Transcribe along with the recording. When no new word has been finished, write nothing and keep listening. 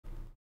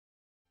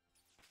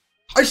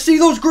I see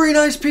those green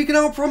eyes peeking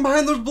out from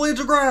behind those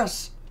blades of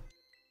grass!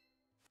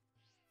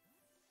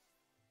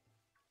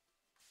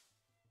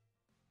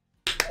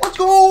 Let's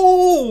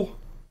go!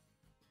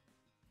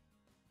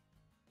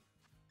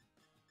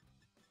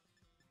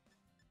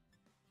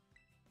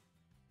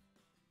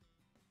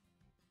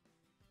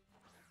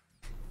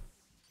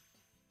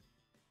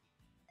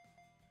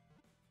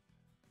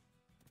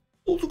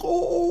 Let's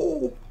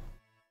go!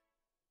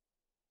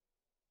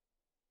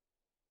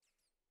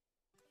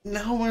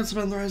 Now I'm gonna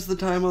spend the rest of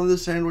the time on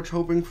this sandwich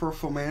hoping for a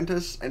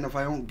Fomantis, and if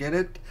I don't get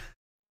it,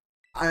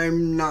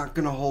 I'm not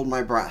gonna hold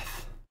my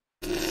breath.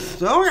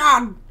 Oh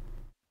god!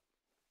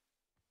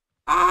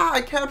 Ah,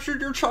 I captured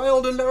your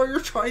child and now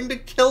you're trying to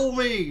kill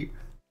me!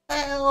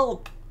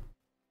 Help!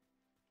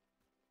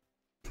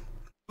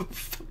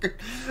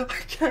 I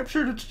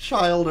captured a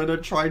child and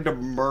it tried to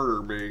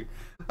murder me.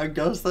 I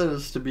guess that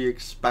is to be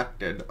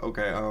expected.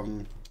 Okay,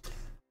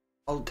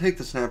 I'll take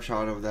the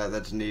snapshot of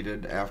that's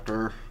needed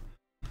after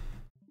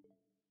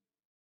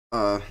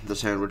the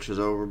sandwich is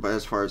over, but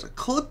as far as a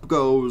clip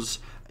goes,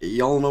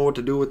 y'all know what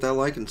to do with that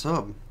like and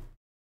sub.